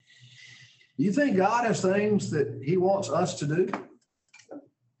Do you think God has things that he wants us to do,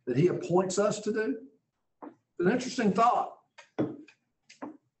 that he appoints us to do? It's an interesting thought.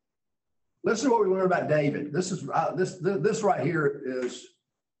 Listen to what we learned about David. This right here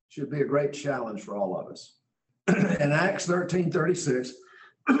should be a great challenge for all of us. In Acts 13:36,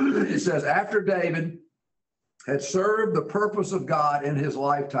 it says, after David had served the purpose of God in his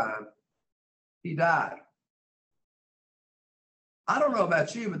lifetime, he died. I don't know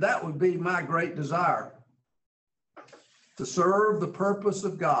about you, but that would be my great desire, to serve the purpose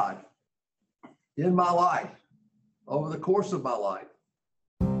of God in my life, over the course of my life.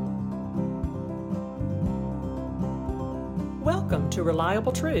 Welcome to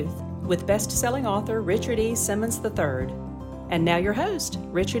Reliable Truth with best-selling author Richard E. Simmons III. And now your host,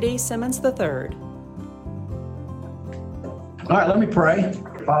 Richard E. Simmons III. All right, let me pray.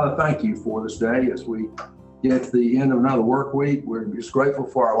 Father, thank you for this day as we get to the end of another work week. We're just grateful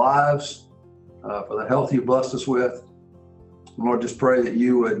for our lives, for the health you blessed us with. Lord, just pray that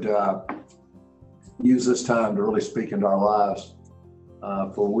you would use this time to really speak into our lives,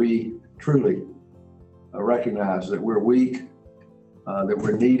 for we truly recognize that we're weak, that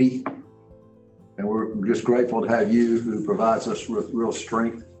we're needy, and we're just grateful to have you who provides us with real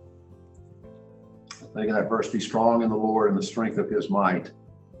strength. Making that verse, be strong in the Lord and the strength of his might.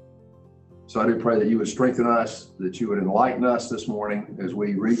 So I do pray that you would strengthen us, that you would enlighten us this morning as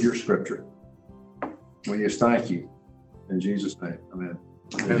we read your scripture. We just thank you. In Jesus' name, amen.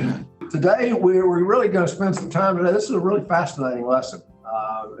 Amen. Today, we're really going to spend some time today. This is a really fascinating lesson.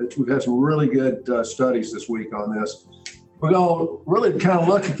 We've had some really good studies this week on this. We're going to really kind of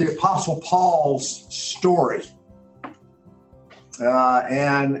look at the Apostle Paul's story.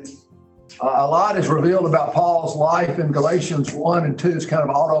 And a lot is revealed about Paul's life in Galatians 1 and 2. It's kind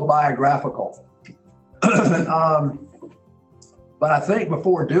of autobiographical. But I think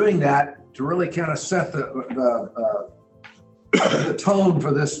before doing that, to really kind of set the tone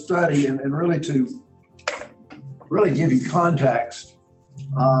for this study and really to really give you context,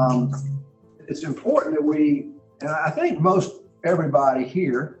 it's important that and I think most everybody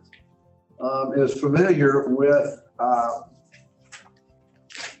here is familiar with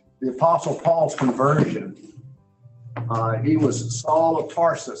the Apostle Paul's conversion. He was Saul of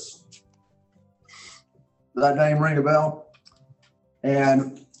Tarsus. Does that name ring a bell?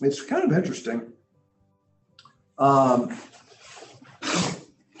 And it's kind of interesting.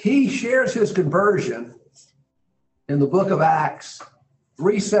 He shares his conversion in the book of Acts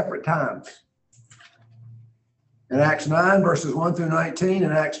 3 separate times. In Acts 9, verses 1 through 19,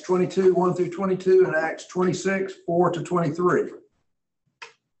 in Acts 22, 1 through 22, and Acts 26, 4 to 23.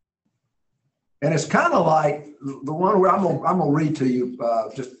 And it's kind of like the one where I'm gonna read to you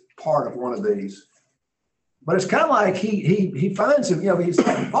just part of one of these. But it's kind of like he finds him,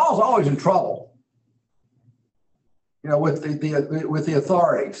 Paul's always in trouble, with the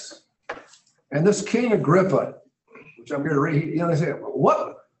authorities. And this King Agrippa, which I'm going to read, they say,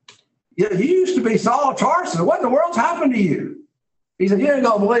 what? You used to be Saul of Tarsus. What in the world's happened to you? He said, you ain't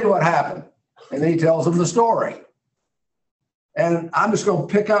going to believe what happened. And then he tells them the story. And I'm just going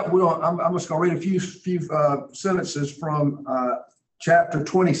to pick up, I'm just going to read a few sentences from chapter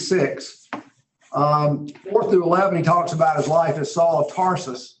 26. 4 through 11, he talks about his life as Saul of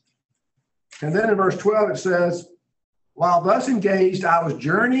Tarsus. And then in verse 12, it says, while thus engaged, I was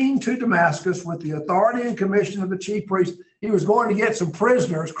journeying to Damascus with the authority and commission of the chief priest. He was going to get some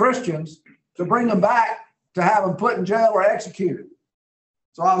prisoners, Christians, to bring them back to have them put in jail or executed.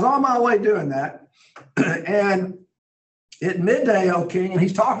 So I was on my way doing that. And at midday, O king, and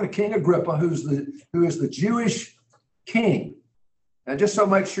he's talking to King Agrippa, who is the Jewish king. And just so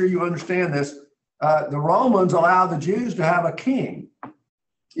make sure you understand this, the Romans allowed the Jews to have a king.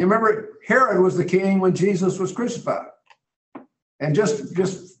 You remember Herod was the king when Jesus was crucified. And just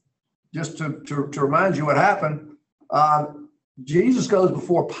to remind you what happened, Jesus goes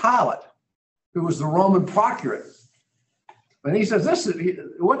before Pilate, who was the Roman procurator. And he says, this is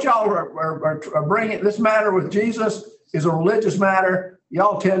what y'all are bringing. This matter with Jesus is a religious matter.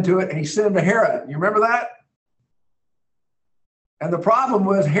 Y'all tend to it. And he sent him to Herod. You remember that? And the problem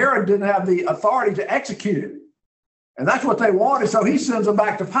was Herod didn't have the authority to execute it. And that's what they wanted. So he sends them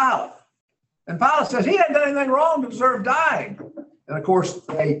back to Pilate. And Pilate says he hadn't done anything wrong to deserve dying. And of course,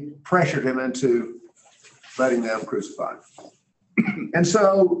 they pressured him into letting them crucify him. And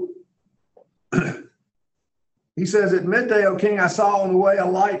so he says, at midday, O king, I saw on the way a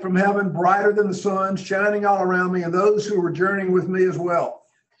light from heaven, brighter than the sun, shining all around me, and those who were journeying with me as well.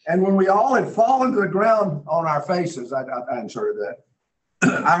 And when we all had fallen to the ground on our faces, I inserted that,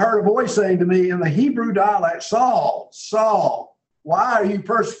 I heard a voice saying to me in the Hebrew dialect, Saul, Saul, why are you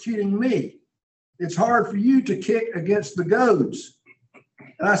persecuting me? it's hard for you to kick against the goads.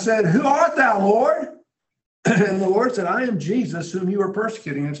 And I said, who art thou, Lord? And the Lord said, I am Jesus, whom you are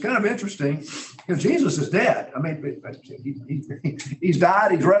persecuting. And it's kind of interesting because Jesus is dead. I mean, he's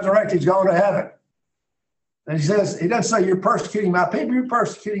died, he's resurrected, he's gone to heaven. And he says, he doesn't say you're persecuting my people, you're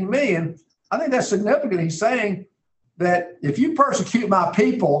persecuting me. And I think that's significant. He's saying that if you persecute my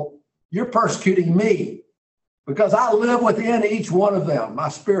people, you're persecuting me because I live within each one of them. My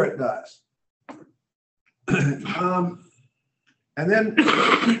spirit does. And then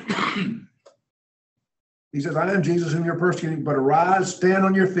he says, I am Jesus whom you're persecuting, but arise, stand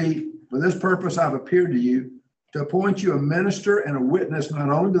on your feet. For this purpose I've appeared to you, to appoint you a minister and a witness, not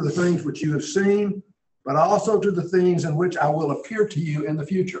only to the things which you have seen, but also to the things in which I will appear to you in the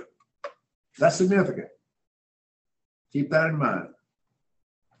future. That's significant. Keep that in mind.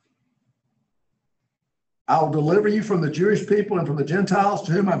 I will deliver you from the Jewish people and from the Gentiles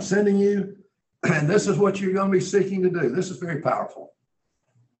to whom I'm sending you. And this is what you're going to be seeking to do. This is very powerful.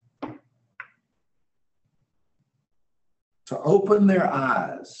 To open their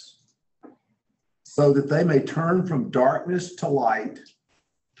eyes so that they may turn from darkness to light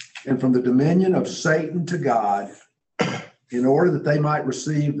and from the dominion of Satan to God, in order that they might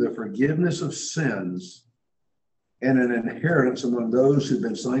receive the forgiveness of sins and an inheritance among those who've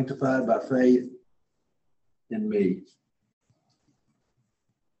been sanctified by faith in me.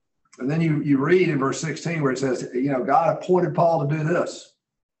 And then you read in verse 16 where it says, God appointed Paul to do this.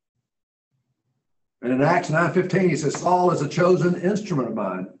 And in Acts 9:15, he says, Saul is a chosen instrument of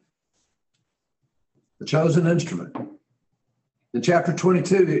mine. The chosen instrument. In chapter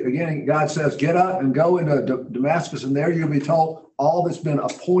 22, again, God says, get up and go into Damascus, and there you'll be told all that's been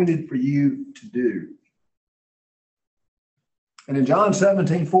appointed for you to do. And in John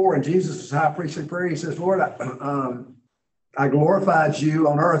 17:4, in Jesus' high priestly prayer, he says, Lord, I glorified you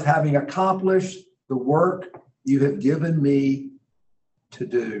on earth, having accomplished the work you have given me to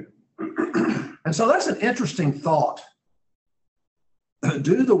do. And so that's an interesting thought.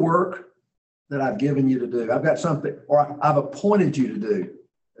 Do the work that I've given you to do. I've got something, or I've appointed you to do,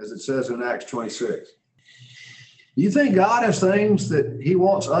 as it says in Acts 26. Do you think God has things that he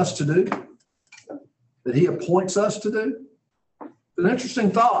wants us to do, that he appoints us to do? It's an interesting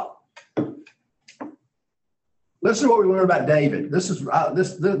thought. Listen to what we learned about David.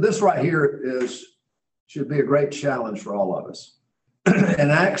 This right here should be a great challenge for all of us. In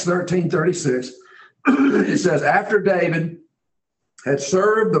Acts 13:36, it says, after David had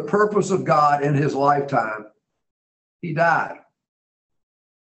served the purpose of God in his lifetime, he died.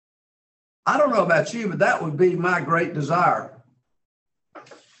 I don't know about you, but that would be my great desire,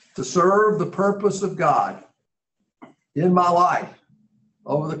 to serve the purpose of God in my life,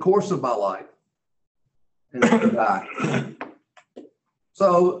 over the course of my life, and to die.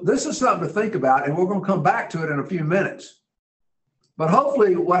 So this is something to think about, and we're going to come back to it in a few minutes. But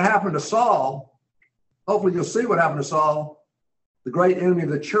hopefully what happened to Saul, hopefully you'll see what happened to Saul, the great enemy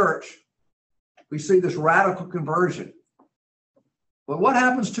of the church. We see this radical conversion. But what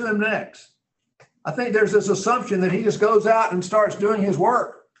happens to him next? I think there's this assumption that he just goes out and starts doing his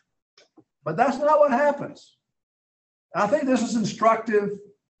work. But that's not what happens. And I think this is instructive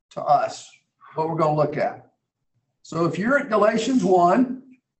to us, what we're going to look at. So if you're at Galatians 1,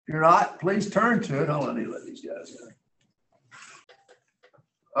 if you're not, please turn to it. Hold on, let me let these guys in.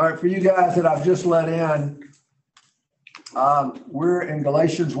 All right, for you guys that I've just let in, we're in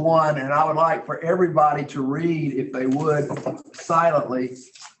Galatians 1, and I would like for everybody to read, if they would, silently,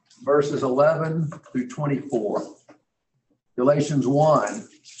 verses 11 through 24. Galatians 1,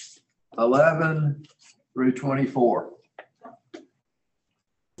 11 through 24.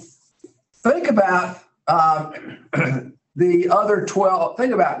 Think about the other 12.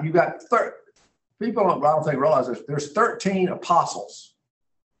 Think about, you've got people I don't think realize this. There's 13 apostles.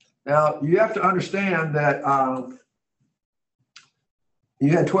 Now, you have to understand that you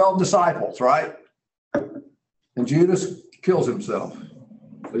had 12 disciples, right? And Judas kills himself.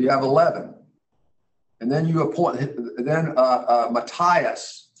 So you have 11. And then you appoint, then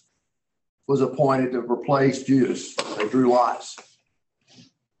Matthias was appointed to replace Judas. They drew lots.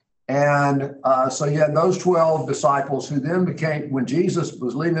 And so you had those 12 disciples who then became, when Jesus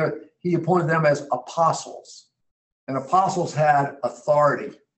was leaving there, he appointed them as apostles. And apostles had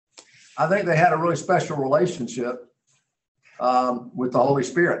authority. I think they had a really special relationship with the Holy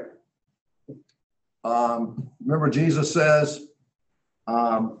Spirit. Remember, Jesus says,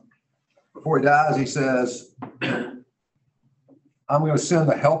 before he dies, he says, I'm going to send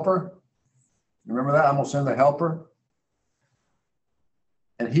the helper. Remember that? I'm going to send the helper.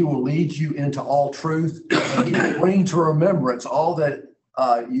 And he will lead you into all truth. And he will bring to remembrance all that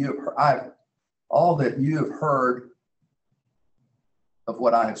I've all that you have heard of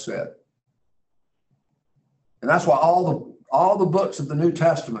what I have said. And that's why all the books of the New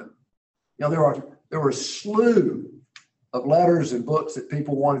Testament, there were a slew of letters and books that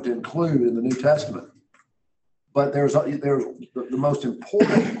people wanted to include in the New Testament. But there's the most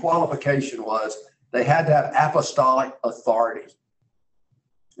important qualification was they had to have apostolic authority.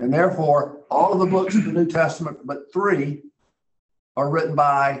 And therefore, all of the books of the New Testament, but 3 are written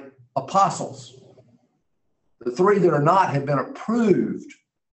by apostles. The 3 that are not have been approved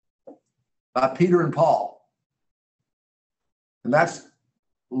by Peter and Paul. And that's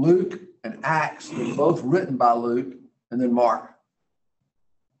Luke and Acts, both written by Luke, and then Mark.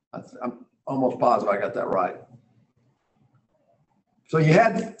 I'm almost positive I got that right. So you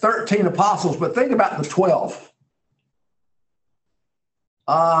had 13 apostles, but think about the 12.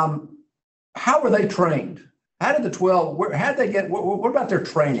 How were they trained? How did the 12, how did they get, what about their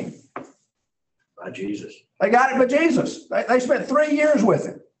training? By Jesus. They got it by Jesus. They spent 3 years with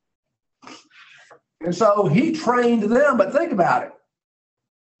him. And so he trained them, but think about it.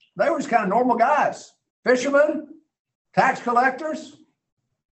 They were just kind of normal guys, fishermen, tax collectors,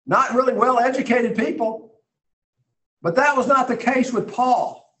 not really well-educated people. But that was not the case with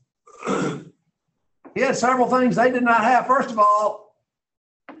Paul. He had several things they did not have. First of all,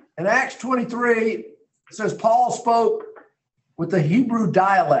 in Acts 23, it says Paul spoke with the Hebrew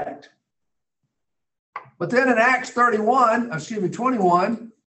dialect. But then in Acts 21,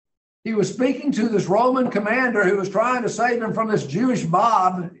 he was speaking to this Roman commander who was trying to save him from this Jewish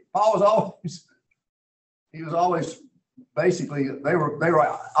mob. Paul was always basically, they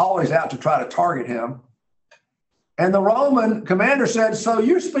were always out to try to target him. And the Roman commander said, so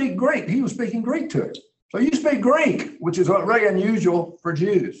you speak Greek. He was speaking Greek to him. So you speak Greek, which is really unusual for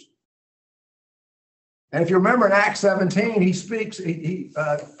Jews. And if you remember in Acts 17, he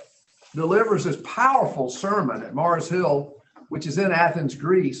delivers this powerful sermon at Mars Hill, which is in Athens,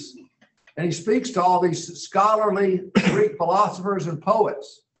 Greece. And he speaks to all these scholarly Greek philosophers and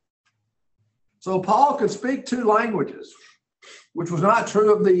poets. So Paul could speak 2 languages, which was not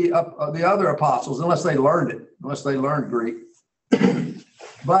true of the other apostles, unless they learned Greek.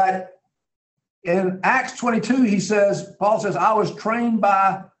 But in Acts 22, Paul says, I was trained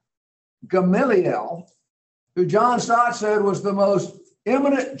by Gamaliel, who John Stott said was the most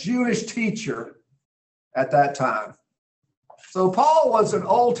eminent Jewish teacher at that time. So Paul was an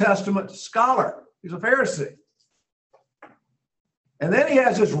Old Testament scholar. He's a Pharisee. And then he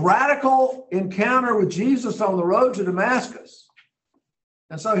has this radical encounter with Jesus on the road to Damascus.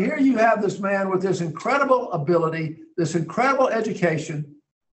 And so here you have this man with this incredible ability, this incredible education,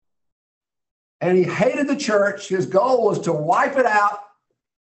 and he hated the church. His goal was to wipe it out,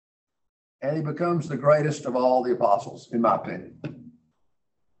 and he becomes the greatest of all the apostles, in my opinion.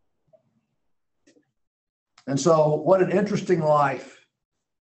 And so what an interesting life.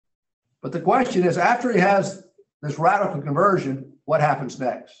 But the question is, after he has this radical conversion, what happens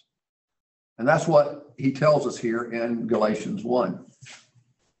next? And that's what he tells us here in Galatians 1.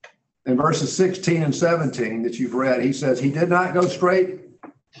 In verses 16 and 17 that you've read, he says, he did not go straight.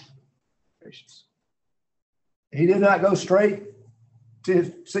 He did not go straight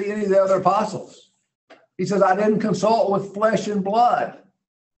to see any of the other apostles. He says, I didn't consult with flesh and blood.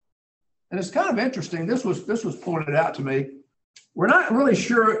 And it's kind of interesting. This was pointed out to me. We're not really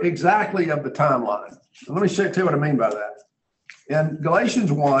sure exactly of the timeline. So let me tell you what I mean by that. In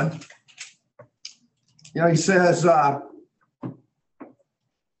Galatians 1, he says,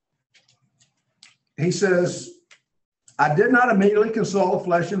 I did not immediately consult with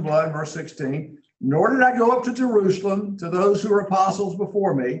flesh and blood, verse 16, nor did I go up to Jerusalem to those who were apostles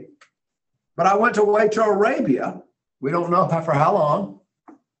before me, but I went away to Arabia. We don't know for how long.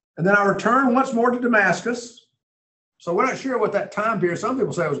 And then I returned once more to Damascus. So we're not sure what that time period. Some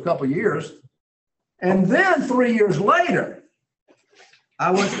people say it was a couple of years. And then 3 years later,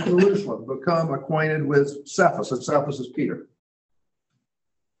 I went to Jerusalem, become acquainted with Cephas, and Cephas is Peter.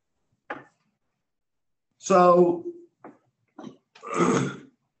 So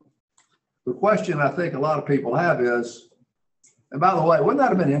the question I think a lot of people have is, and by the way, wouldn't that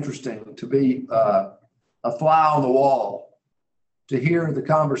have been interesting to be a fly on the wall, to hear the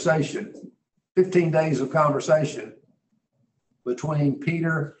conversation, 15 days of conversation between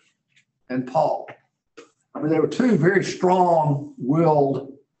Peter and Paul? I mean, they were 2 very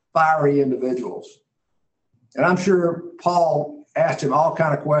strong-willed, fiery individuals. And I'm sure Paul asked him all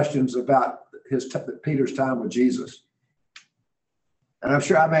kinds of questions about Peter's time with Jesus. And I'm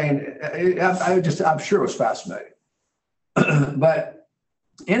sure, I'm sure it was fascinating. But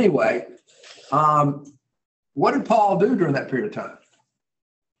anyway, what did Paul do during that period of time?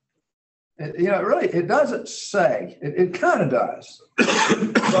 Really, it doesn't say. It kind of does.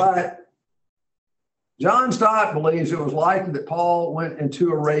 But John Stott believes it was likely that Paul went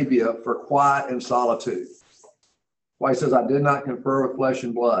into Arabia for quiet and solitude. Why he says, I did not confer with flesh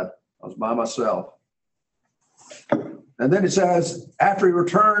and blood. I was by myself. And then it says, after he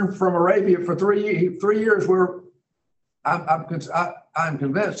returned from Arabia for 3 years, I'm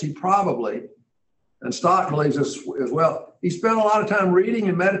convinced he probably, and Stott believes this as well, he spent a lot of time reading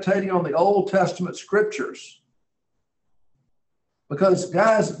and meditating on the Old Testament scriptures. Because,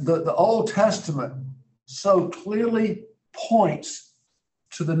 guys, the Old Testament so clearly points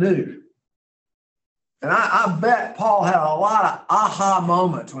to the new. And I bet Paul had a lot of aha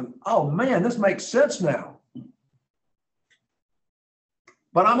moments when, oh man, this makes sense now.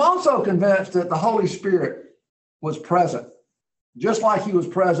 But I'm also convinced that the Holy Spirit was present, just like he was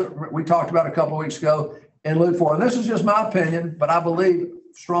present, we talked about a couple of weeks ago in Luke 4. And this is just my opinion, but I believe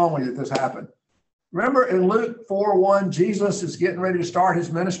strongly that this happened. Remember in Luke 4:1, Jesus is getting ready to start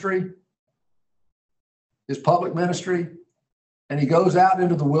his ministry, his public ministry, and he goes out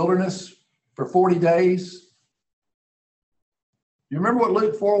into the wilderness for 40 days. You remember what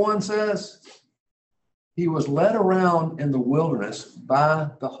Luke 4:1 says? He was led around in the wilderness by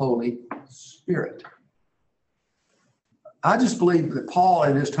the Holy Spirit. I just believe that Paul,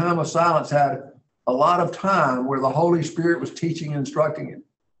 in his time of silence, had a lot of time where the Holy Spirit was teaching and instructing him.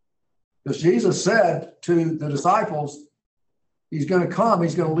 Because Jesus said to the disciples, he's going to come,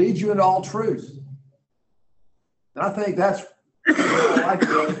 he's going to lead you into all truth. And I think that's, like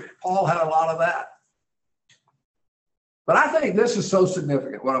Paul had a lot of that. But I think this is so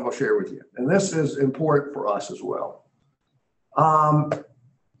significant, what I'm going to share with you. And this is important for us as well. In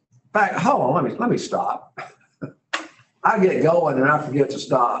fact, hold on, let me stop. I get going and I forget to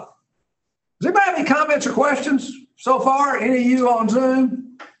stop. Does anybody have any comments or questions so far? Any of you on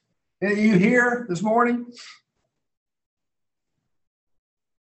Zoom? Any of you here this morning?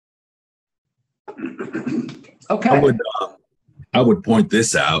 Okay. I would point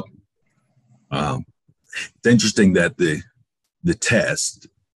this out. It's interesting that the test,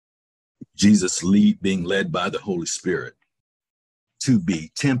 Jesus being led by the Holy Spirit to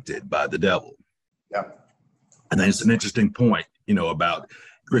be tempted by the devil. Yeah. And then it's an interesting point, about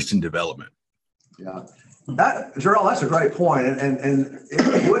Christian development. Yeah. Gerald, that's a great point. And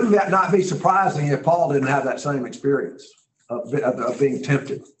wouldn't that not be surprising if Paul didn't have that same experience of being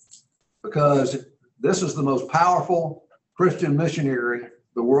tempted? Because this is the most powerful Christian missionary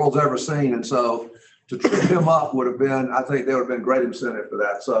the world's ever seen. And so to trip him up would have been, I think there would have been great incentive for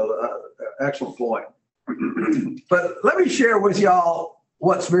that. So excellent point. But let me share with y'all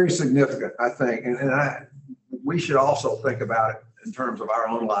what's very significant, I think. And we should also think about it in terms of our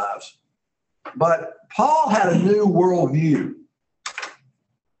own lives. But Paul had a new worldview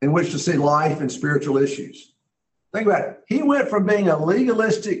in which to see life and spiritual issues. Think about it. He went from being a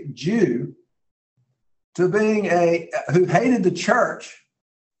legalistic Jew to being who hated the church,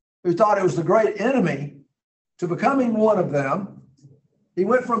 who thought it was the great enemy, to becoming one of them. He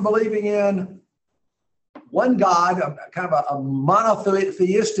went from believing in one God, kind of a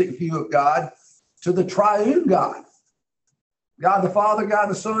monotheistic view of God, to the triune God. God the Father, God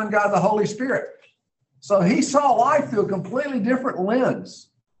the Son, God the Holy Spirit. So he saw life through a completely different lens.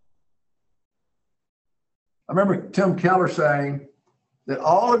 I remember Tim Keller saying that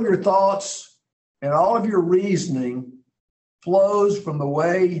all of your thoughts and all of your reasoning flows from the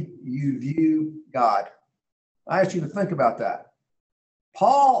way you view God. I ask you to think about that.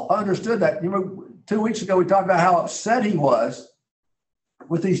 Paul understood that. 2 weeks ago, we talked about how upset he was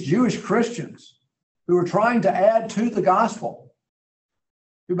with these Jewish Christians who were trying to add to the gospel,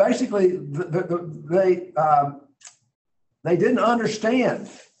 who basically they didn't understand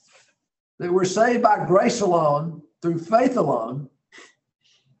that we're saved by grace alone, through faith alone,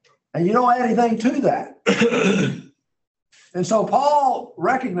 and you don't add anything to that. And so Paul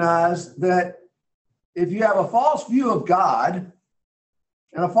recognized that if you have a false view of God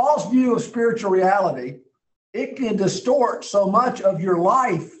and a false view of spiritual reality, it can distort so much of your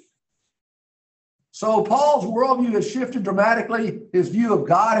life. So Paul's worldview has shifted dramatically. His view of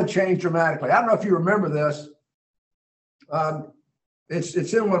God had changed dramatically. I don't know if you remember this.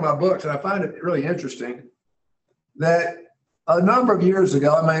 It's in one of my books, and I find it really interesting that a number of years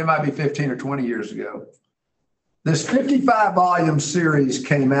ago, it might be 15 or 20 years ago, this 55-volume series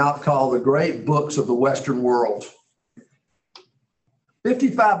came out called The Great Books of the Western World.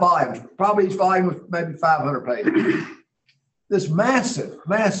 55 volumes, probably each volume was maybe 500 pages. This massive,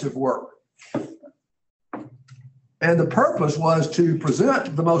 massive work. And the purpose was to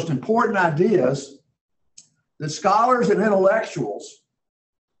present the most important ideas that scholars and intellectuals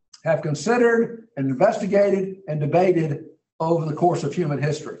have considered and investigated and debated over the course of human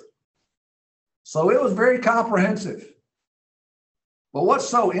history. So it was very comprehensive. But what's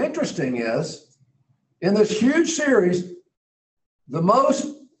so interesting is, in this huge series, the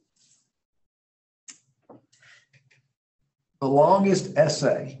longest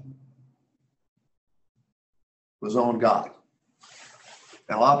essay was on God.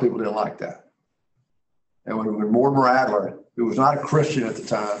 And a lot of people didn't like that. And when Mortimer Adler, who was not a Christian at the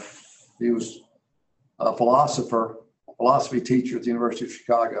time, he was a philosophy teacher at the University of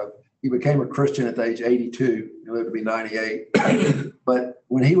Chicago. He became a Christian at the age of 82. He lived to be 98. But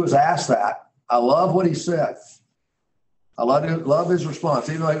when he was asked that, I love what he said. I love his response,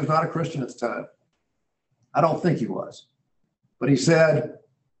 even though he was not a Christian at the time. I don't think he was. But he said,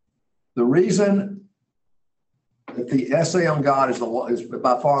 the reason that the essay on God is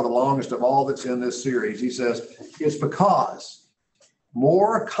by far the longest of all that's in this series, he says, it's because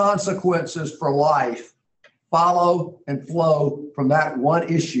more consequences for life follow and flow from that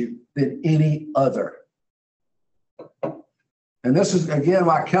one issue than any other. And this is, again,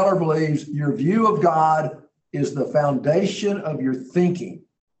 why Keller believes your view of God is the foundation of your thinking,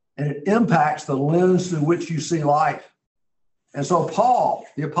 and it impacts the lens through which you see life. And so Paul,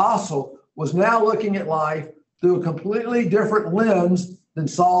 the apostle, was now looking at life through a completely different lens than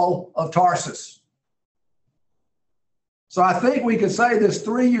Saul of Tarsus. So I think we could say this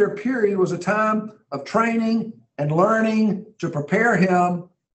 3-year period was a time of training and learning to prepare him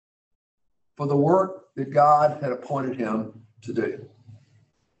for the work that God had appointed him to do.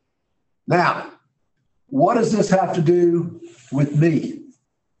 Now, what does this have to do with me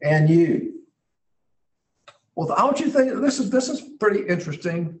and you? Well, I want you to think, this is pretty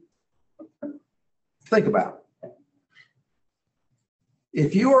interesting. Think about it.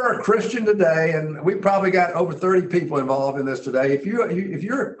 If you are a Christian today, and we probably got over 30 people involved in this today, if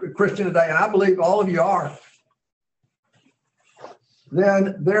you're a Christian today, and I believe all of you are,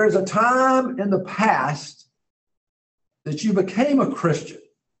 then there's a time in the past that you became a Christian.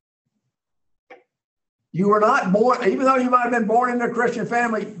 You were not born, even though you might have been born into a Christian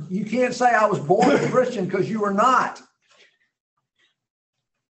family, you can't say I was born a Christian because you were not.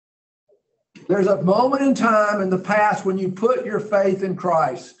 There's a moment in time in the past when you put your faith in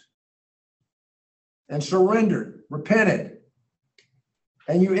Christ and surrendered, repented,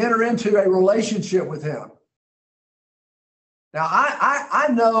 and you enter into a relationship with him. Now, I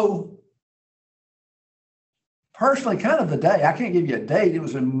know personally kind of the day. I can't give you a date. It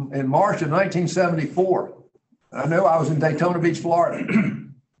was in March of 1974. I know I was in Daytona Beach, Florida.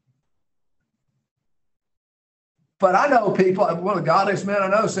 But I know people, one of the godliest men I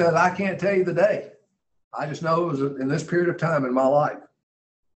know says, I can't tell you the day. I just know it was in this period of time in my life.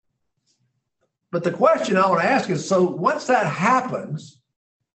 But the question I want to ask is, so once that happens,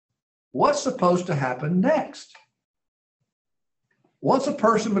 what's supposed to happen next? Once a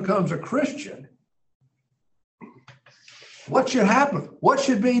person becomes a Christian, what should happen? What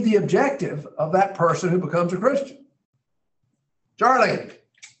should be the objective of that person who becomes a Christian? Charlie.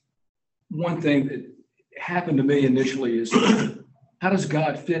 One thing that happened to me initially is, how does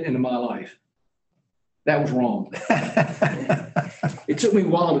God fit into my life? That was wrong. It took me a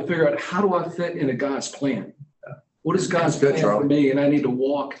while to figure out, how do I fit into God's plan? What is God's plan for me? And I need to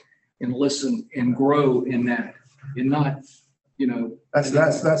walk and listen and grow in that, and not, that's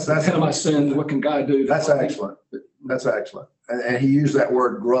kind of my sin. What can God do? That's excellent. That's excellent. And he used that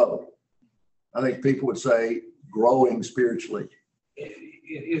word grow. I think people would say growing spiritually.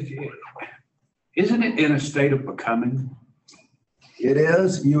 Isn't it in a state of becoming? It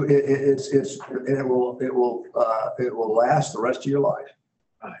is. It will last the rest of your life.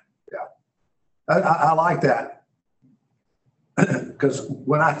 Right. Yeah. I like that. Because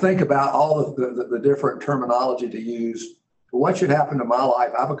when I think about all of the different terminology to use, what should happen to my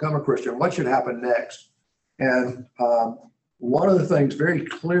life? I become a Christian. What should happen next? And one of the things very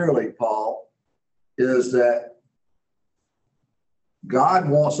clearly, Paul, is that God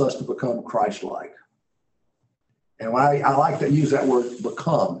wants us to become Christ-like. And I like to use that word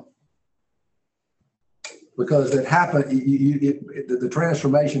become, because it happened, the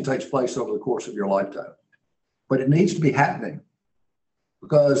transformation takes place over the course of your lifetime. But it needs to be happening,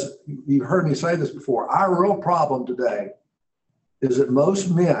 because you've heard me say this before. Our real problem today is that most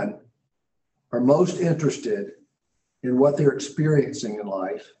men are most interested in what they're experiencing in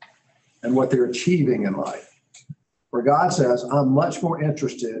life and what they're achieving in life. Where God says, I'm much more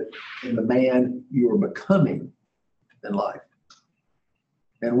interested in the man you are becoming in life.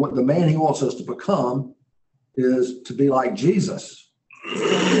 And what the man he wants us to become is to be like Jesus.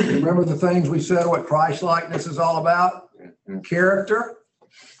 Remember the things we said, what Christ-likeness is all about? Character,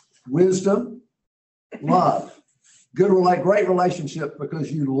 wisdom, love. Great relationship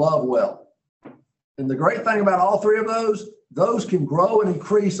because you love well. And the great thing about all three of those can grow and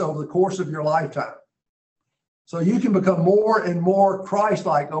increase over the course of your lifetime. So you can become more and more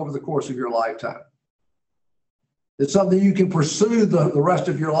Christ-like over the course of your lifetime. It's something you can pursue the rest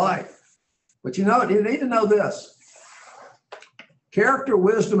of your life. But you need to know this. Character,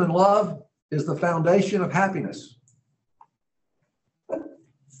 wisdom, and love is the foundation of happiness.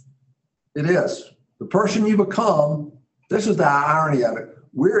 It is. The person you become, this is the irony of it.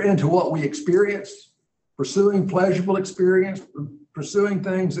 We're into what we experience, pursuing pleasurable experience, pursuing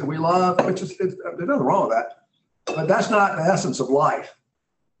things that we love, which is, there's nothing wrong with that. But that's not the essence of life.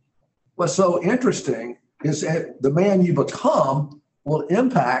 What's so interesting is that the man you become will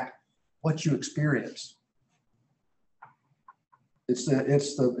impact what you experience. It's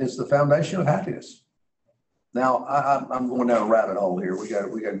the foundation of happiness. Now I'm going down a rabbit hole here. We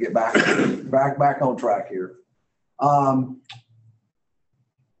got to get back on track here. I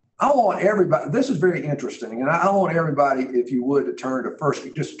want everybody. This is very interesting, and I want everybody, if you would, to turn to first.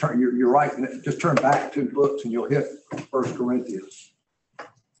 Just turn. You're right. Just turn back 2 books, and you'll hit 1 Corinthians.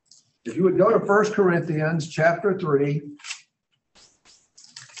 If you would go to 1 Corinthians chapter 3.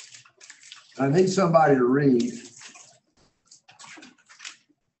 I need somebody to read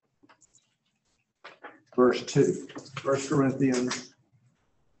verse 2. 1 Corinthians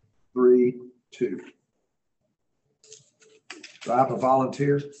 3:2. Do I have a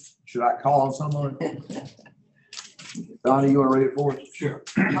volunteer? Should I call on someone? Donnie, you want to read it for us? Sure.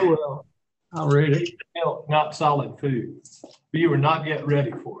 I will. I'll read it. Milk, not solid food. But you are not yet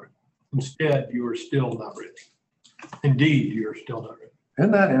ready for it. Instead, you are still not ready. Indeed, you are still not ready.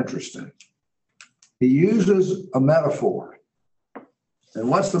 Isn't that interesting? He uses a metaphor. And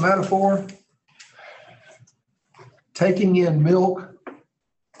what's the metaphor? Taking in milk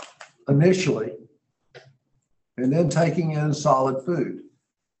initially, and then taking in solid food,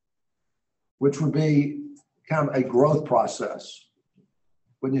 which would be kind of a growth process.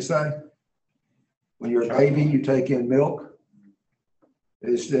 Wouldn't you say? When you're a baby, you take in milk.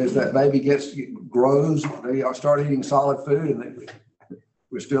 As that baby grows, they start eating solid food, and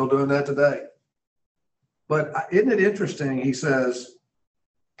we're still doing that today. But isn't it interesting? He says,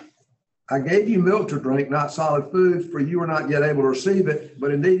 I gave you milk to drink, not solid food, for you are not yet able to receive it.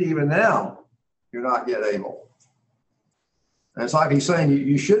 But indeed, even now, you're not yet able. And it's like he's saying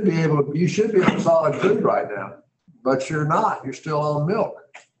you should be on solid food right now, but you're not. You're still on milk.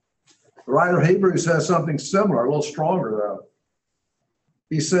 The writer of Hebrews says something similar, a little stronger though.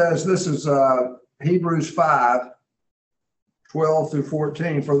 He says, this is Hebrews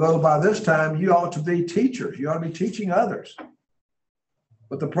 5:12-14. For though by this time you ought to be teachers, you ought to be teaching others.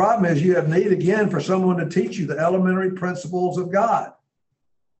 But the problem is you have need again for someone to teach you the elementary principles of God.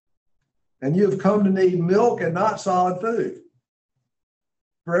 And you have come to need milk and not solid food.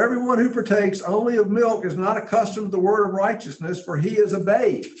 For everyone who partakes only of milk is not accustomed to the word of righteousness, for he is a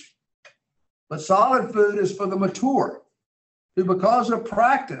babe. But solid food is for the mature, who because of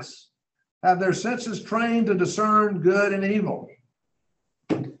practice have their senses trained to discern good and evil.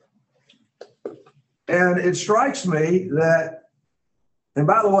 And it strikes me that, and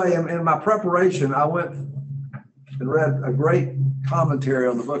by the way, in my preparation, I went and read a great commentary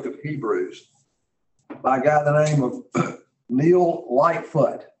on the book of Hebrews by a guy by the name of Neil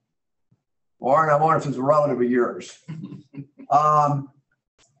Lightfoot. Warren, I wonder if it's a relative of yours.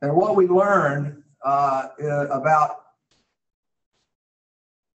 And what we learned about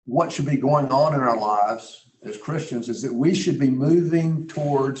what should be going on in our lives as Christians is that we should be moving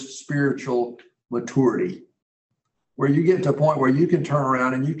towards spiritual maturity, where you get to a point where you can turn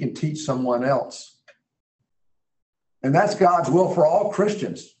around and you can teach someone else. And that's God's will for all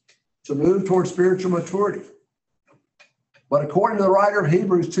Christians, to move towards spiritual maturity. But according to the writer of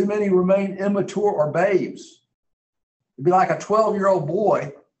Hebrews, too many remain immature or babes. It'd be like a 12-year-old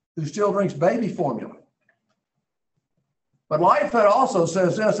boy who still drinks baby formula. But Lightfoot also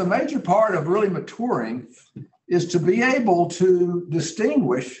says this, a major part of really maturing is to be able to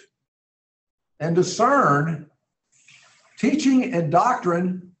distinguish and discern teaching and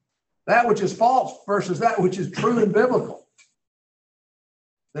doctrine, that which is false versus that which is true and biblical.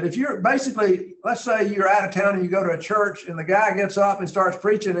 That if you're basically, let's say you're out of town and you go to a church and the guy gets up and starts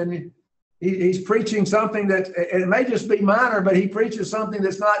preaching and he's preaching something that, and it may just be minor, but he preaches something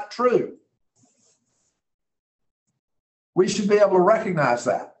that's not true. We should be able to recognize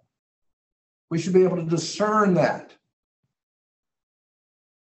that. We should be able to discern that.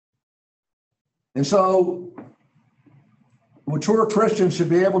 And so mature Christians should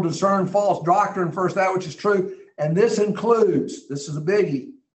be able to discern false doctrine first, that which is true. And this includes, this is a biggie,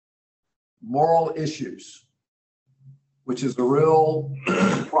 moral issues, which is the real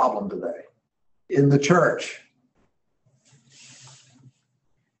problem today in the church.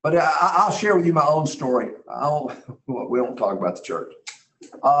 But I'll share with you my own story. We don't talk about the church.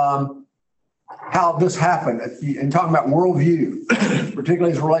 How this happened and talking about worldview,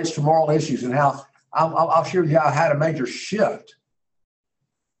 particularly as it relates to moral issues, and how I'll share with you how I had a major shift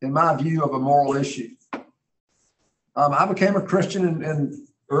in my view of a moral issue. I became a Christian in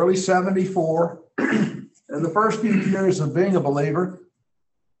early 74. In the first few years of being a believer,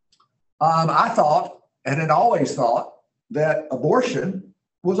 I thought, and had always thought, that abortion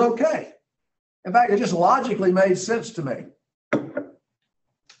was okay. In fact, it just logically made sense to me.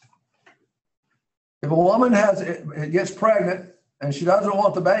 If a woman gets pregnant and she doesn't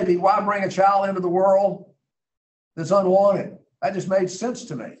want the baby, why bring a child into the world that's unwanted? That just made sense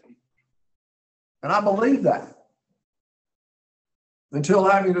to me. And I believed that. Until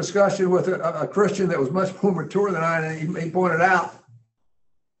having a discussion with a Christian that was much more mature than I, and he pointed out,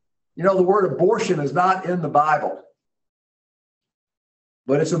 the word abortion is not in the Bible.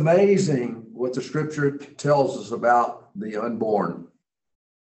 But it's amazing what the scripture tells us about the unborn.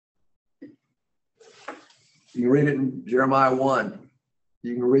 You can read it in Jeremiah 1.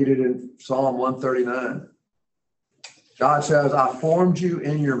 You can read it in Psalm 139. God says, I formed you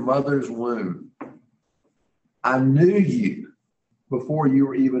in your mother's womb. I knew you before you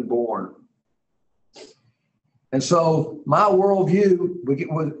were even born. And so my worldview,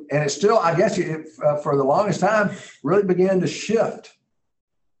 and it still, I guess, for the longest time, really began to shift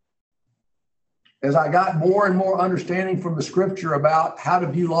as I got more and more understanding from the scripture about how to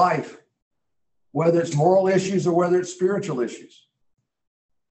view life, whether it's moral issues or whether it's spiritual issues.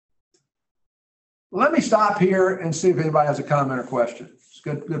 Let me stop here and see if anybody has a comment or question. It's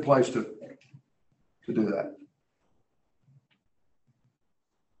a good place to do that.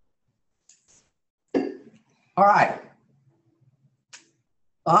 All right.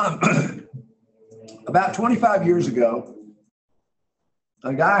 About 25 years ago,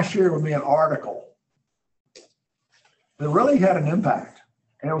 a guy shared with me an article that really had an impact.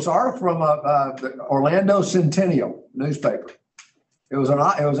 And it was an article from the Orlando Centennial newspaper. It was in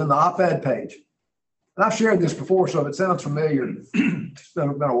the op-ed page. And I've shared this before, so if it sounds familiar, it's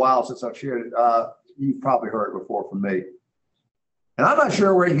been a while since I've shared it. You've probably heard it before from me. And I'm not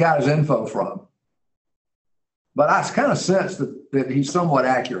sure where he got his info from, but I kind of sense that he's somewhat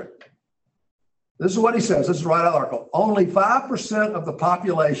accurate. This is what he says. This is right out of the article. Only 5% of the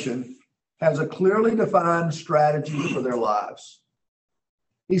population has a clearly defined strategy for their lives.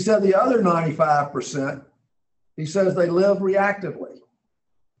 He said the other 95%, he says they live reactively.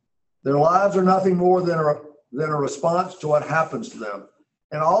 Their lives are nothing more than a response to what happens to them.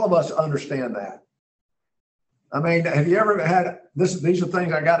 And all of us understand that. I mean, have you ever had this? These are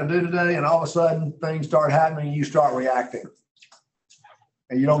things I got to do today, and all of a sudden things start happening and you start reacting.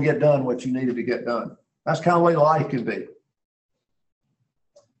 And you don't get done what you needed to get done. That's kind of the way life can be.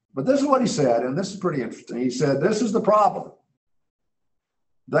 But this is what he said, and this is pretty interesting. He said, this is the problem.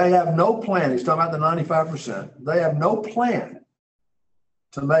 They have no plan. He's talking about the 95%. They have no plan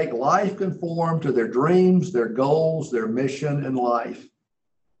to make life conform to their dreams, their goals, their mission in life.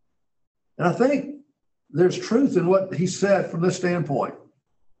 And I think there's truth in what he said from this standpoint.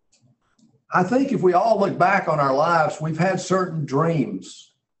 I think if we all look back on our lives, we've had certain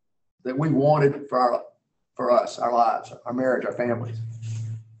dreams that we wanted for us, our lives, our marriage, our families.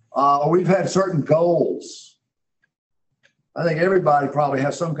 Or we've had certain goals. I think everybody probably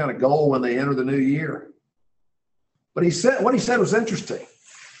has some kind of goal when they enter the new year. But what he said was interesting.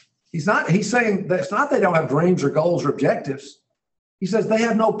 He's saying that it's not they don't have dreams or goals or objectives. He says they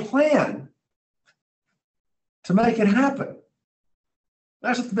have no plan to make it happen.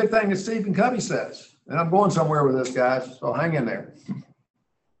 That's the big thing that Stephen Covey says. And I'm going somewhere with this, guys, so hang in there.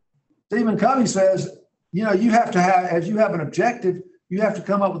 Stephen Covey says, you have to have, as you have an objective, you have to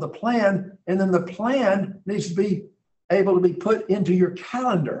come up with a plan, and then the plan needs to be able to be put into your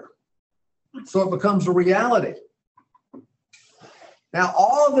calendar so it becomes a reality. Now,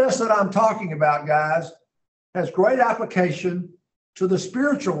 all of this that I'm talking about, guys, has great application to the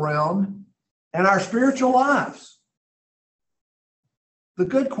spiritual realm and our spiritual lives. The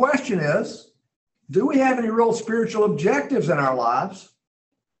good question is, do we have any real spiritual objectives in our lives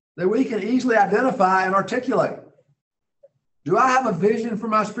that we can easily identify and articulate? Do I have a vision for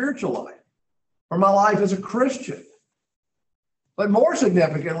my spiritual life, for my life as a Christian? But more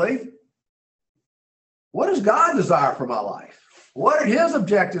significantly, what does God desire for my life? What are his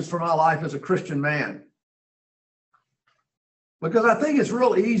objectives for my life as a Christian man? Because I think it's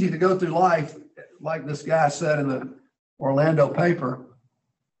real easy to go through life, like this guy said in the Orlando paper,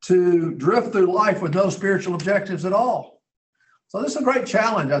 to drift through life with no spiritual objectives at all. So this is a great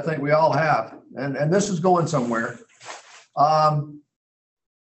challenge I think we all have, and this is going somewhere.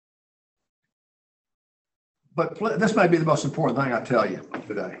 But this may be the most important thing I tell you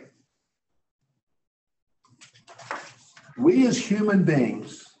today. We as human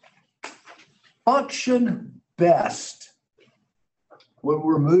beings function best when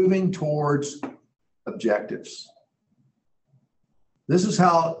we're moving towards objectives. This is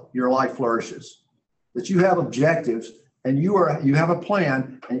how your life flourishes, that you have objectives and you have a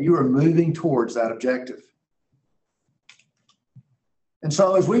plan and you are moving towards that objective. And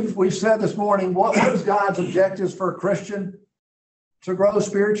so as we've said this morning, what is God's objectives for a Christian? To grow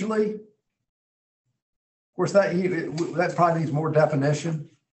spiritually? Of course, that probably needs more definition.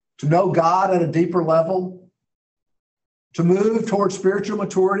 To know God at a deeper level. To move towards spiritual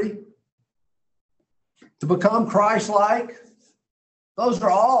maturity. To become Christ-like. Those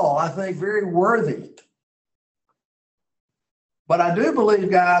are all, I think, very worthy. But I do believe,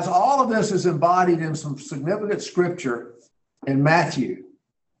 guys, all of this is embodied in some significant scripture in Matthew,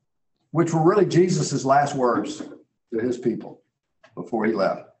 which were really Jesus's last words to his people before he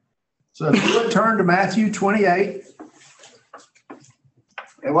left. So if you would turn to Matthew 28.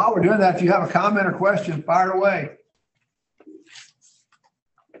 And while we're doing that, if you have a comment or question, fire away.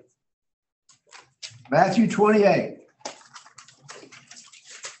 Matthew 28.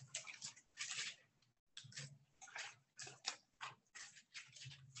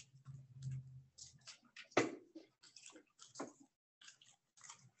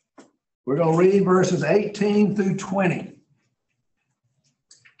 We're going to read verses 18 through 20.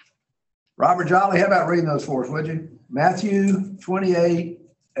 Robert Jolly, how about reading those for us, would you? Matthew 28,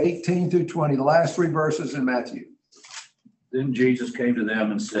 18 through 20, the last three verses in Matthew. Then Jesus came to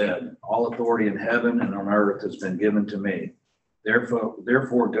them and said, all authority in heaven and on earth has been given to me.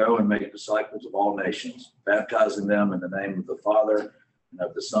 Therefore go and make disciples of all nations, baptizing them in the name of the Father and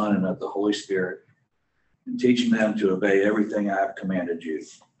of the Son and of the Holy Spirit, and teaching them to obey everything I have commanded you.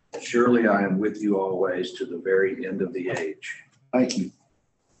 Surely I am with you always to the very end of the age. Thank you.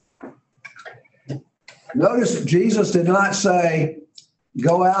 Notice that Jesus did not say,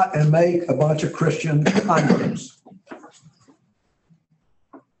 go out and make a bunch of Christian converts.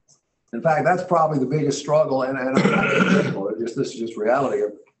 In fact, that's probably the biggest struggle, and this is just reality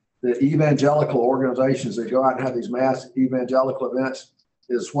of the evangelical organizations that go out and have these mass evangelical events,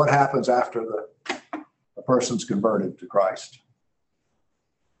 is what happens after the person's converted to Christ.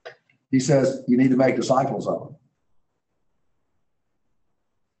 He says you need to make disciples of them.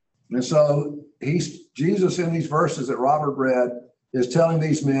 And so Jesus in these verses that Robert read is telling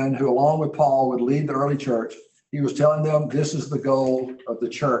these men who, along with Paul, would lead the early church. He was telling them this is the goal of the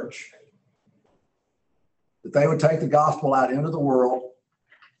church. That they would take the gospel out into the world,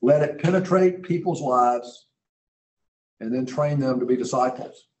 let it penetrate people's lives, and then train them to be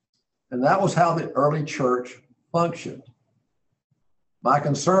disciples. And that was how the early church functioned. My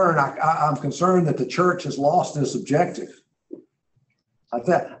concern, I'm concerned that the church has lost this objective.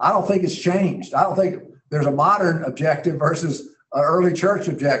 I don't think it's changed. I don't think there's a modern objective versus an early church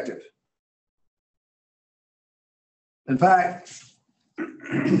objective. In fact,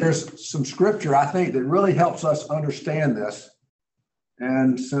 there's some scripture, I think, that really helps us understand this.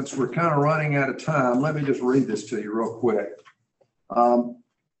 And since we're kind of running out of time, let me just read this to you real quick.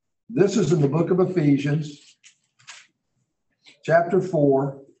 This is in the book of Ephesians, chapter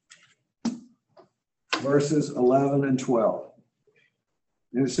 4, verses 11 and 12.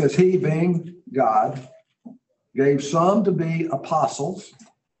 And it says, he, being God, gave some to be apostles,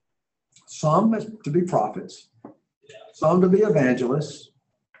 some to be prophets, some to be evangelists,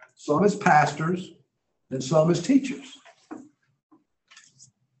 some as pastors, and some as teachers.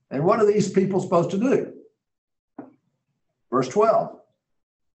 And what are these people supposed to do? Verse 12.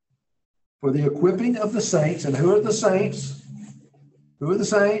 For the equipping of the saints, and who are the saints? Who are the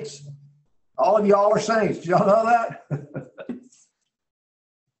saints? All of y'all are saints. Did y'all know that?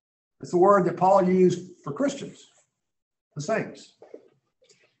 It's the word that Paul used for Christians, the saints.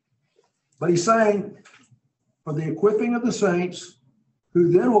 But he's saying, for the equipping of the saints, who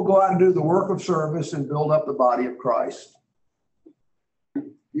then will go out and do the work of service and build up the body of Christ.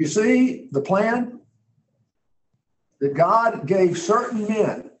 You see the plan? That God gave certain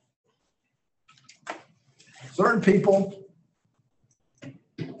men, certain people,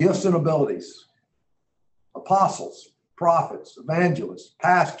 gifts and abilities. Apostles, prophets, evangelists,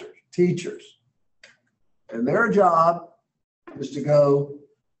 pastors, teachers. And their job is to go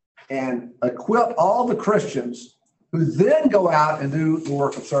and equip all the Christians who then go out and do the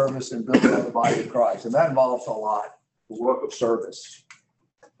work of service and build up the body of Christ. And that involves a lot, the work of service.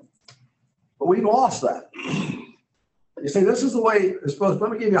 But we've lost that. You see, this is the way it's supposed to.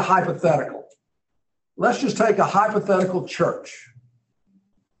 Let me give you a hypothetical. Let's just take a hypothetical church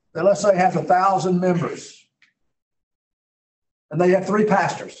that, let's say, has 1,000 members. And they have 3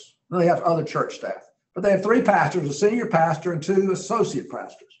 pastors. They have other church staff. But they have 3 pastors, a senior pastor and 2 associate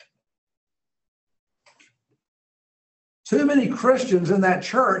pastors. Too many Christians in that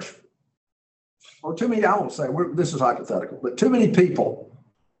church, or too many, I won't say, this is hypothetical, but too many people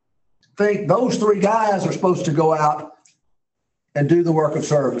think those 3 guys are supposed to go out and do the work of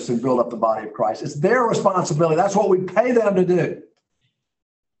service and build up the body of Christ. It's their responsibility. That's what we pay them to do.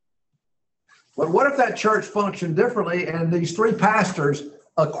 But what if that church functioned differently and these 3 pastors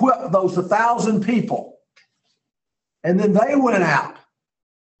equipped those 1,000 people, and then they went out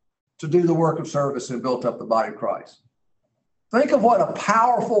to do the work of service and built up the body of Christ? Think of what a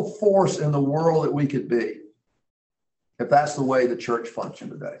powerful force in the world that we could be if that's the way the church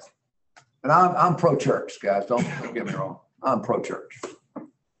functioned today. And I'm pro-church, guys. Don't get me wrong. I'm pro-church.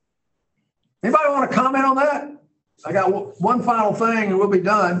 Anybody want to comment on that? I got one final thing and we'll be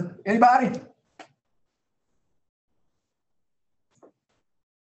done. Anybody?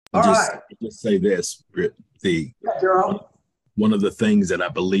 All right. Just say this, one of the things that I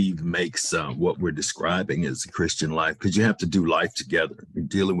believe makes what we're describing as the Christian life, because you have to do life together. You're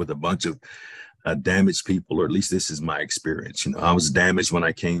dealing with a bunch of damaged people, or at least this is my experience. You know, I was damaged when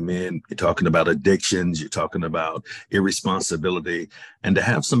I came in. You're talking about addictions. You're talking about irresponsibility. And to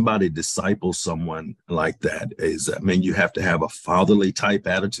have somebody disciple someone like that is, I mean, you have to have a fatherly type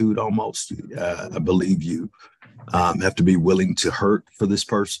attitude almost. I believe you have to be willing to hurt for this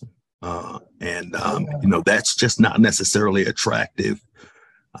person. You know, that's just not necessarily attractive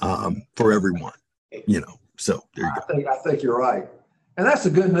for everyone, you know. So there you go. I think you're right. And that's the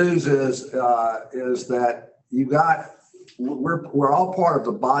good news is that we're all part of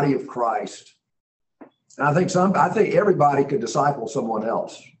the body of Christ. And I think everybody could disciple someone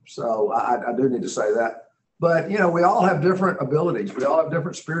else. So I do need to say that. But, you know, we all have different abilities. We all have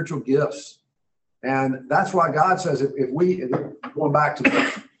different spiritual gifts. And that's why God says going back to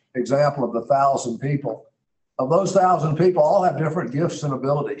the example of the 1,000 people, of those 1,000 people, all have different gifts and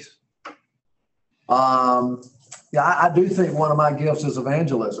abilities. Yeah, I do think one of my gifts is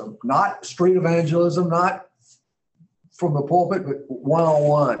evangelism, not street evangelism, not from the pulpit, but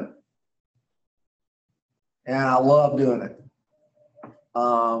one-on-one. And I love doing it.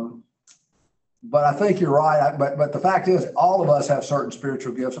 But I think you're right. But the fact is, all of us have certain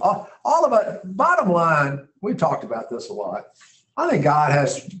spiritual gifts. All of us, bottom line, we've talked about this a lot. I think God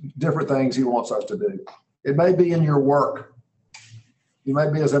has different things he wants us to do. It may be in your work. You may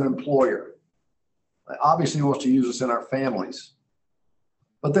be as an employer. Obviously, he wants to use us in our families.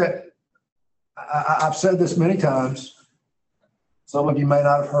 But I've said this many times. Some of you may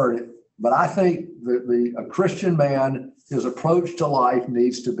not have heard it, but I think a Christian man, his approach to life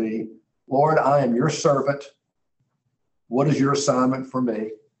needs to be, Lord, I am your servant. What is your assignment for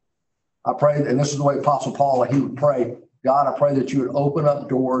me? I pray, and this is the way Apostle Paul, he would pray, God, I pray that you would open up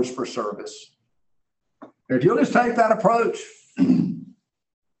doors for service. And if you'll just take that approach,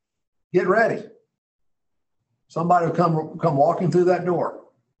 get ready. Somebody will come walking through that door,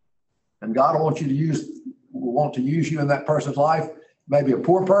 and God will want to use you in that person's life. Maybe a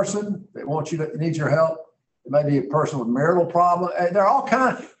poor person that needs your help. It may be a person with marital problem. There are all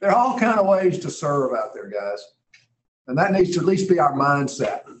kind of ways to serve out there, guys, and that needs to at least be our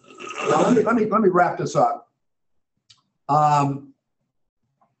mindset. Now, let me wrap this up.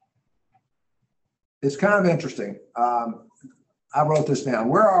 It's kind of interesting. I wrote this down.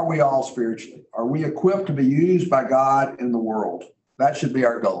 Where are we all spiritually? Are we equipped to be used by God in the world? That should be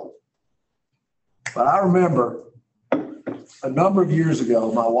our goal. But I remember a number of years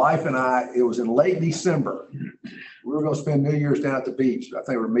ago, my wife and I, it was in late December. We were going to spend New Year's down at the beach. I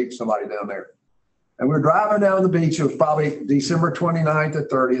think we were meeting somebody down there. And we were driving down the beach. It was probably December 29th or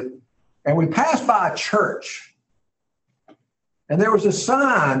 30th. And we passed by a church. And there was a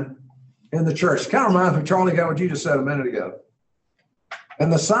sign in the church. It kind of reminds me, Charlie, what you just said a minute ago.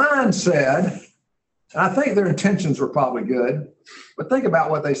 And the sign said, and I think their intentions were probably good, but think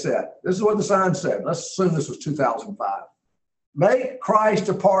about what they said. This is what the sign said. Let's assume this was 2005. Make Christ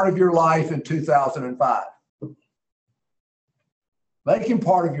a part of your life in 2005. Make him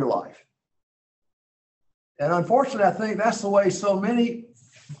part of your life. And unfortunately, I think that's the way so many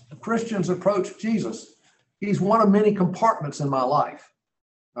Christians approach Jesus. He's one of many compartments in my life.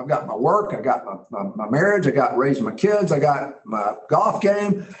 I've got my work, I got my marriage, I got raising my kids, I got my golf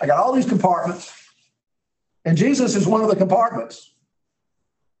game, I got all these compartments. And Jesus is one of the compartments.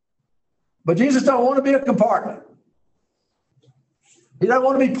 But Jesus don't want to be a compartment. He doesn't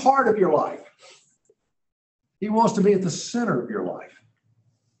want to be part of your life. He wants to be at the center of your life.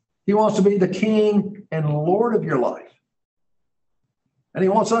 He wants to be the King and Lord of your life. And he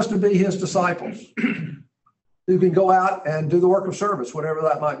wants us to be his disciples who can go out and do the work of service, whatever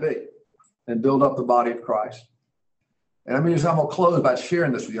that might be, and build up the body of Christ. And I'm going to close by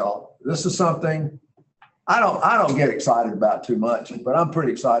sharing this with y'all. This is something I don't get excited about too much, but I'm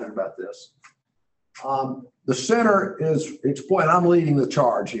pretty excited about this. The center is exploring. I'm leading the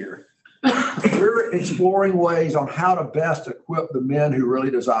charge here. We're exploring ways on how to best equip the men who really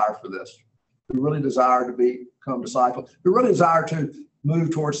desire for this, who really desire to become disciples, who really desire to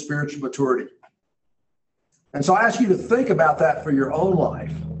move towards spiritual maturity. And so I ask you to think about that for your own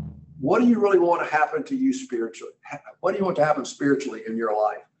life. What do you really want to happen to you spiritually? What do you want to happen spiritually in your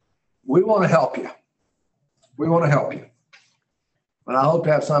life? We want to help you. We want to help you. And I hope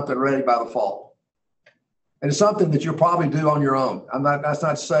to have something ready by the fall. And it's something that you'll probably do on your own. That's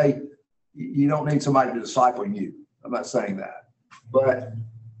not to say you don't need somebody to disciple you. I'm not saying that. But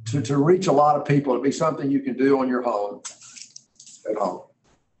to reach a lot of people, it'd be something you can do on your own at home.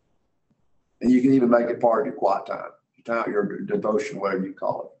 And you can even make it part of your quiet time, your devotion, whatever you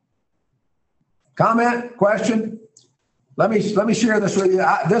call it. Comment, question? Let me share this with you.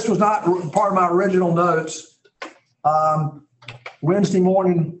 This was not part of my original notes. Wednesday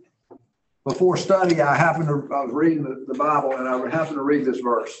morning before study, I was reading the Bible, and I happened to read this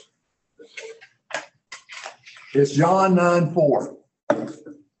verse. It's John 9:4. And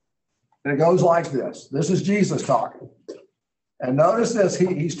it goes like this. This is Jesus talking. And notice this,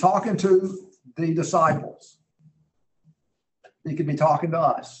 he's talking to the disciples. He could be talking to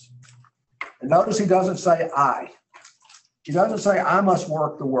us. And notice he doesn't say I. He doesn't say I must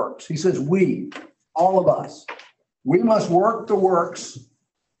work the works. He says we, all of us. We must work the works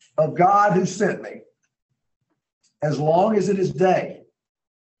of God who sent me as long as it is day.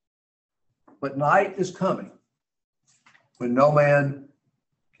 But night is coming when no man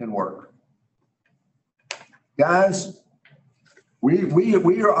can work. Guys,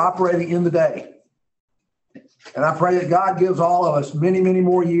 we are operating in the day. And I pray that God gives all of us many, many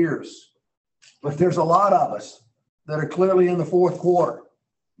more years. But there's a lot of us that are clearly in the fourth quarter.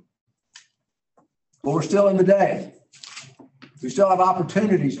 But we're still in the day. We still have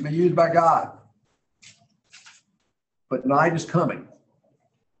opportunities to be used by God. But night is coming.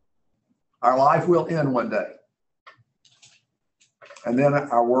 Our life will end one day. And then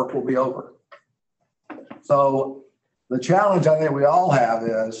our work will be over. So the challenge I think we all have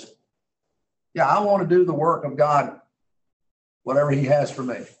is, I want to do the work of God, whatever he has for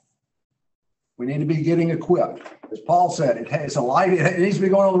me. We need to be getting equipped. As Paul said, it's a life, it needs to be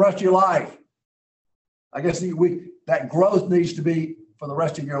going on the rest of your life. I guess that growth needs to be for the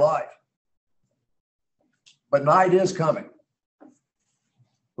rest of your life. But night is coming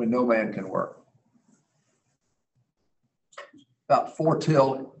when no man can work. About 4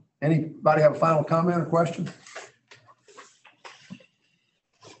 till. Anybody have a final comment or question?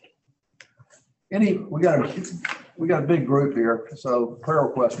 We got a big group here, so prayer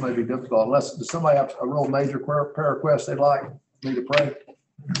requests may be difficult unless does somebody have a real major prayer request they'd like me to pray.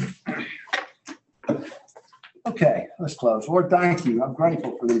 Okay, let's close. Lord, thank you. I'm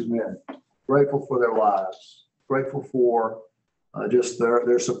grateful for these men, grateful for their lives, grateful for just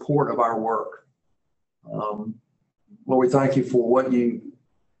their support of our work. Lord, we thank you for what you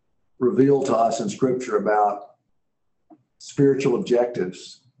reveal to us in Scripture about spiritual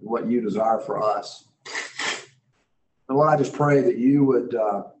objectives, and what you desire for us. And Lord, I just pray that you would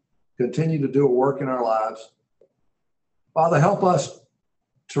continue to do a work in our lives. Father, help us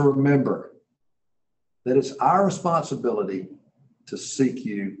to remember that it's our responsibility to seek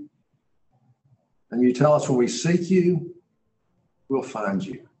you. And you tell us when we seek you, we'll find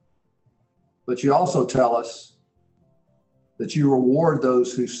you. But you also tell us that you reward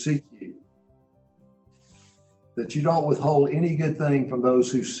those who seek you, that you don't withhold any good thing from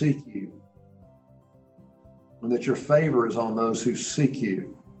those who seek you, and that your favor is on those who seek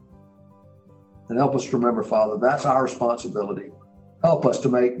you. And help us to remember, Father, that's our responsibility. Help us to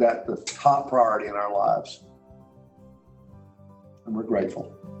make that the top priority in our lives. And we're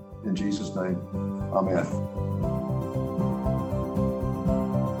grateful. In Jesus' name, amen.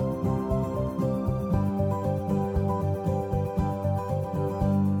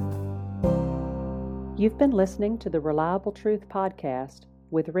 You've been listening to the Reliable Truth Podcast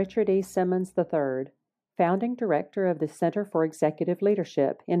with Richard E. Simmons III, Founding Director of the Center for Executive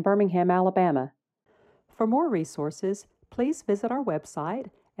Leadership in Birmingham, Alabama. For more resources, please visit our website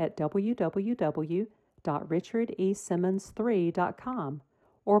at www.richardesimmons3.com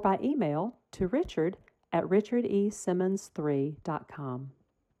or by email to richard@richardesimmons3.com.